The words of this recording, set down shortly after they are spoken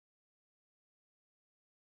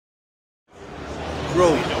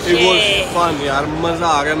Bro, it was fun यार, मजा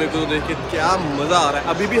आ गया मेरे को देख के, क्या मजा आ रहा है।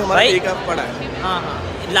 अभी भी हमारा एक हाफ पड़ा है। हाँ,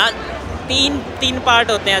 तीन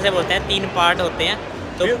पार्ट होते हैं, ऐसे बोलते हैं, 3 पार्ट होते हैं,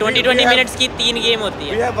 तो 20 मिनट्स की 3 गेम होती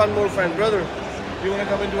है। We have one more friend, brother. You wanna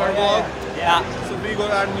come into our vlog? Yeah. So we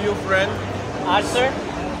got our new friend. Arthur.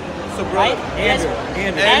 So brother, Yes.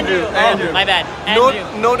 Andrew. Oh, my bad.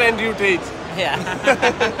 Andrew. Not Andrew Tate. Yeah.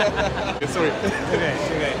 Sorry.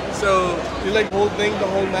 Okay. So you like the whole thing, the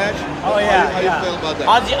whole match? Oh yeah. How you feel about that?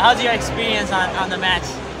 How's your experience on the match?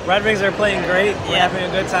 Red Wings are playing great. We're having a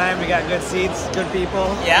good time. We got good seats, good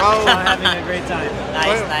people. Yeah. We're having a great time.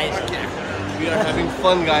 Nice. We are having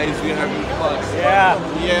fun, guys. We are having fun. Yeah.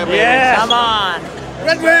 Yeah, man. Yeah. Come on.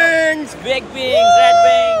 Red Wings! Big Wings, Red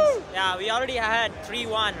Wings. Yeah, we already had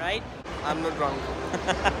 3-1, right? I'm not drunk.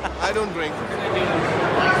 I don't drink.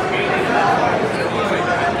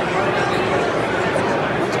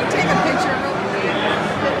 Take a picture.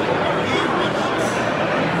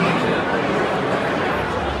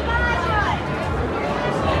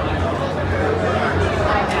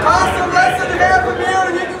 Awesome, less than half a beer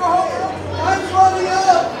and you can go home. I'm running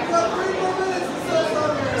up. You got 3 more minutes to sell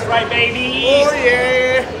something. That's right, baby. Oh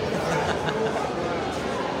yeah.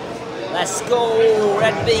 Let's go,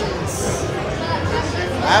 Red Wings.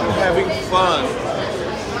 I'm having fun.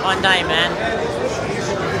 One time, man.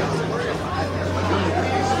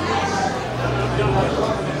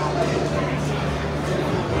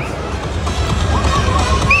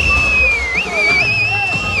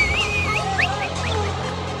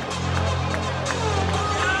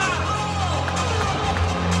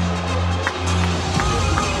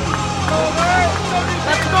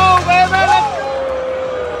 Let's go, baby.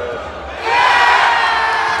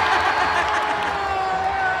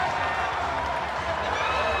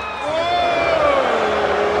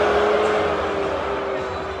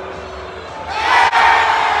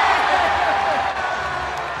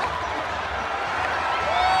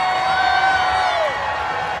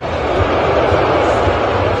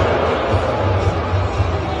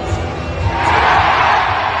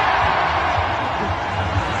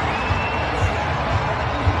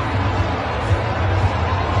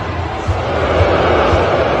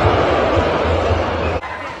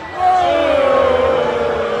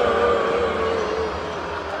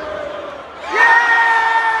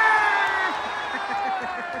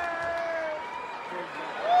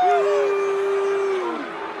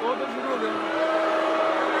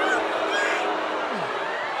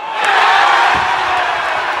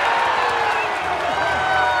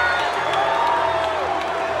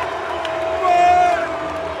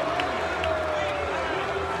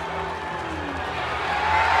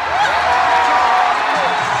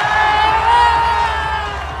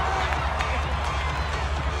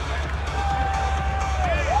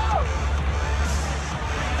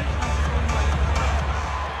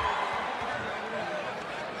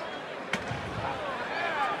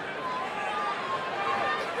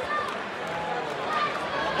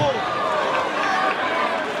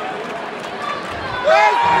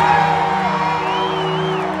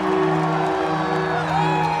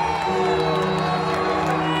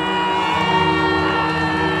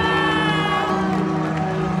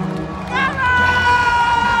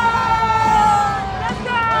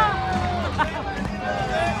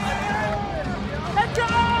 Let's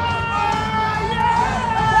go.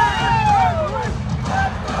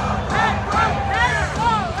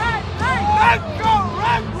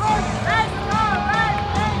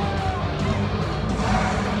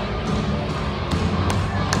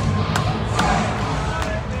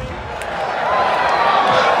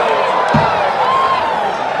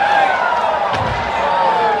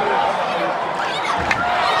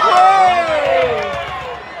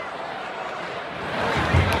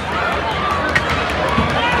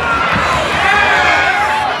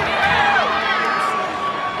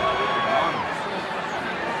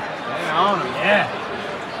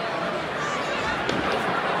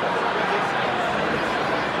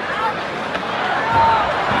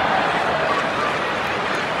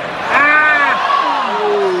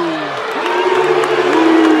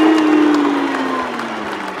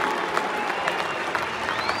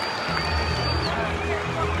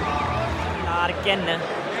 Larkin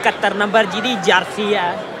 71 number ਜਿਹਦੀ jersey ਹੈ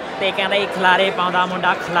ਤੇ ਕਹਿੰਦਾ ਇਹ ਖਲਾਰੇ ਪਾਉਂਦਾ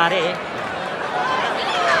ਮੁੰਡਾ ਖਲਾਰੇ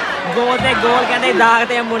ਗੋਲ ਤੇ ਗੋਲ ਕਹਿੰਦੇ ਦਾਗ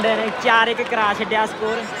ਤੇ ਮੁੰਡੇ ਨੇ 4-1 ਕਰਾ ਛੱਡਿਆ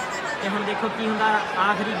ਸਕੋਰ ਤੇ ਹੁਣ ਦੇਖੋ ਕੀ ਹੁੰਦਾ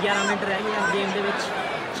ਆਖਰੀ 11 ਮਿੰਟ ਰਹਿ ਗਏ ਆ ਗੇਮ ਦੇ ਵਿੱਚ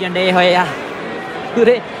ਚੰਡੇ ਹੋਏ ਆ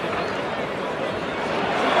ਪੂਰੇ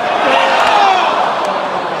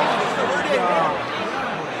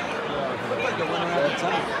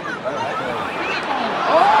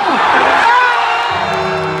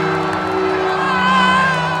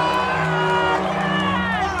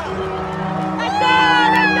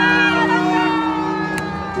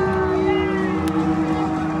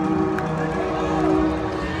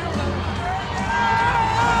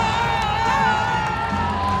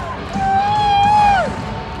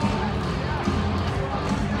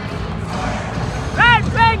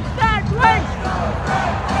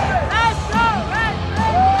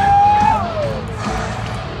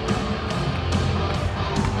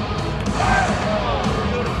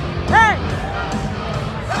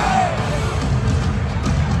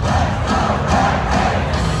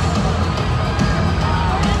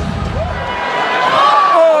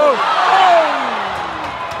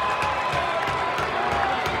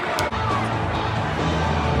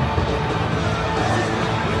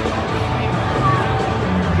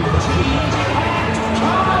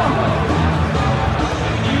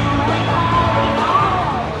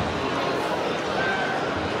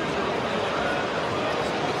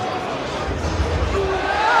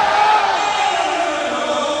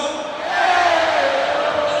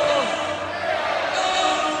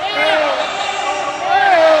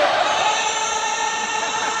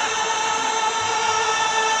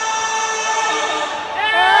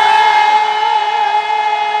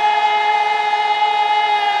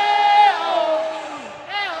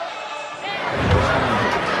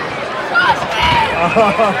Throw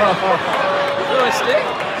a stick?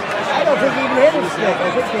 I don't think he even hit his stick. I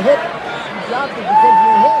think he dropped it because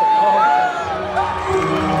you hit it.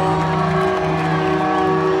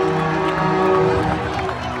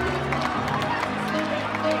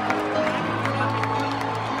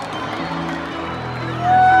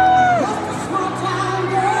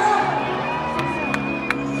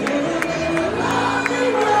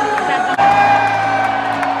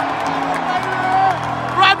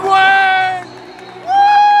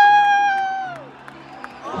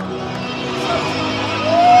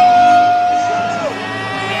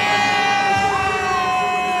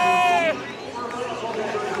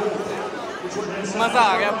 मजा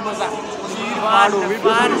आ गया मजा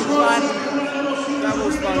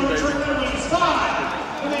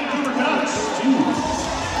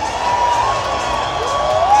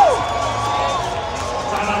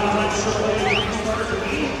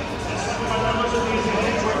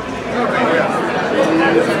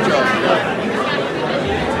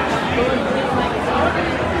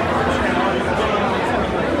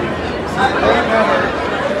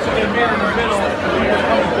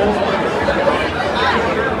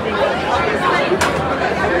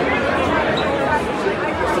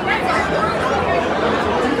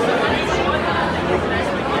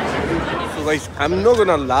Guys, I'm not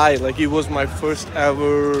gonna lie, like it was my first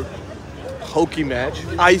ever hockey match,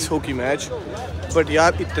 ice hockey match. But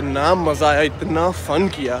यार इतना मजा आया, इतना fun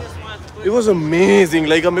किया. It was amazing.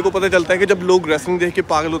 Like अब मेरे को पता चलता है कि जब लोग रेसलिंग देख के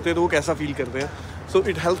पागल होते हैं तो वो कैसा फील करते हैं. So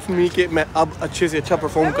it helps me कि मैं अब अच्छे से अच्छा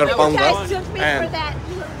परफॉर्म कर पाऊँगा.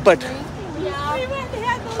 But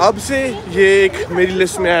अब से ये एक मेरी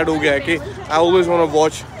लिस्ट में ऐड हो गया है कि I always wanna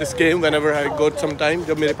watch this game whenever I got some time.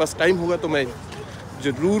 जब मेरे पास टाइम होगा तो मैं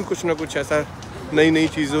ज़रूर कुछ ना कुछ ऐसा नई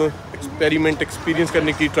चीज़ों एक्सपीरियंस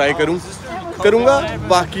करने की ट्राई करूँगा.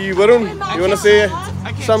 बाकी Varun, you wanna say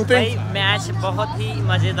something? Match बहुत ही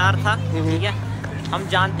मज़ेदार था. ठीक है, हम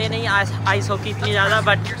जानते नहीं आइस हॉकी इतनी ज़्यादा,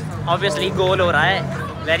 बट ऑब्वियसली गोल हो रहा है.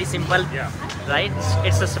 Very simple, right?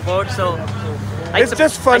 It's a sport, so it's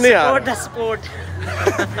just fun यार.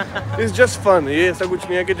 It's just fun. ये ऐसा कुछ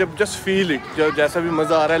नहीं है कि जब जस्ट फील इट, जब जैसा भी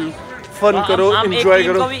मज़ा आ रहा है फन करो, एंजॉय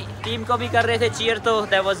करो. टीम को भी कर रहे थे चीयर, तो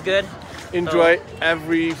that was good. Enjoy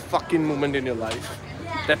every fucking moment in your life.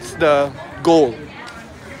 That's the goal.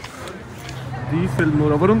 The film.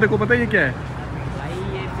 और वरुण देखो, पता है ये क्या है? भाई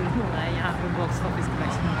ये फिल्म है, यहाँ पे बॉक्स ऑफिस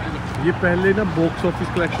कलेक्शन होती है. ये पहले ना बॉक्स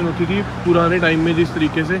ऑफिस कलेक्शन होती थी पुराने टाइम में जिस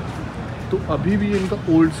तरीके से, तो अभी भी इनका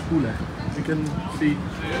ओल्ड स्कूल है. You can see.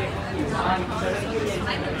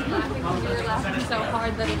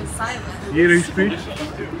 ये रही स्ट्रीट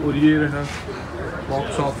और ये रहा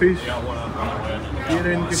बॉक्स ऑफिस. ये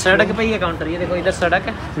रहे इनके सड़क पे ही है काउंटर. ये देखो, इधर सड़क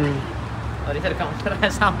है और इधर काउंटर है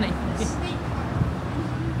सामने.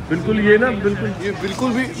 बिल्कुल ये ना ये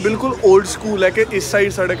बिल्कुल ओल्ड स्कूल है कि इस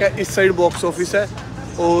साइड सड़क है, इस साइड बॉक्स ऑफिस है.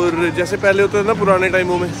 और जैसे पहले होता था ना पुराने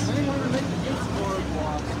टाइमों में.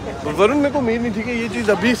 वरुण, मेरे को उम्मीद नहीं थी कि ये चीज़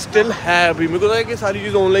अभी स्टिल है. अभी मेरे को लगा कि सारी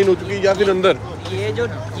चीज़ ऑनलाइन हो चुकी है या फिर अंदर. ये जो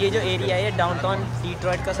एरिया है डाउनटाउन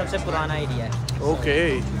डिट्रॉइट का सबसे पुराना एरिया है. ओके,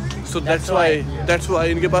 सो दैट्स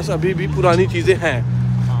व्हाई इनके पास अभी भी पुरानी चीज़ें हैं.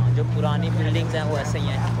 हाँ, जो पुरानी बिल्डिंग्स हैं वो ऐसे ही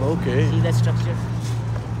हैं. ओके. सीधा स्ट्रक्चर.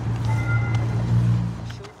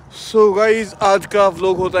 सो गाइज, आज का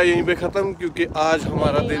व्लॉग होता है यहीं पे ख़त्म, क्योंकि आज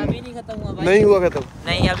हमारा दिन अभी नहीं खत्म हुआ भाई. नहीं हुआ ख़त्म.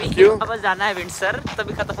 नहीं, अभी क्यों? बस जाना है विंडसर,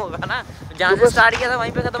 तभी खत्म होगा ना. जहाँ से स्टार्ट किया था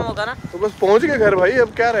वहीं पे खत्म होगा ना. तो बस पहुंच गए घर भाई.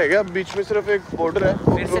 अब क्या रह गया? अब बीच में सिर्फ एक बॉर्डर है.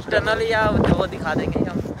 फिर से टनल या वो दिखा देंगे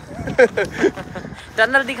हम.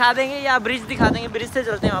 टनल दिखा देंगे या ब्रिज दिखा देंगे. ब्रिज से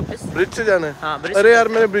चलते हैं वापस. ब्रिज से जाना है? हाँ, ब्रिज. अरे यार,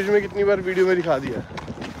 मैंने ब्रिज में कितनी बार वीडियो में दिखा दिया.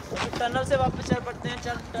 टनल से वापस चल पड़ते हैं.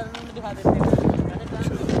 चल टनल में दिखा देते हैं.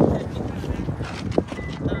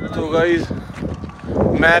 तो गाइज,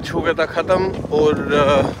 मैच हो गया था ख़त्म और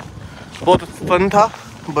बहुत फन था,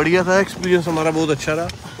 बढ़िया था. एक्सपीरियंस हमारा बहुत अच्छा रहा.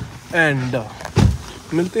 एंड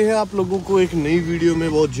मिलते हैं आप लोगों को एक नई वीडियो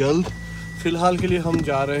में बहुत जल्द. फ़िलहाल के लिए हम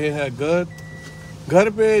जा रहे हैं घर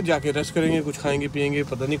पे जाके रेस्ट करेंगे, कुछ खाएंगे पिएंगे,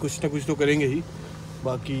 पता नहीं कुछ ना कुछ तो करेंगे ही.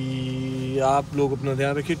 बाकी आप लोग अपना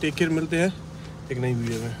ध्यान रखिए. Take care. मिलते हैं एक नई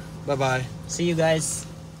वीडियो में. Bye bye. C you guys.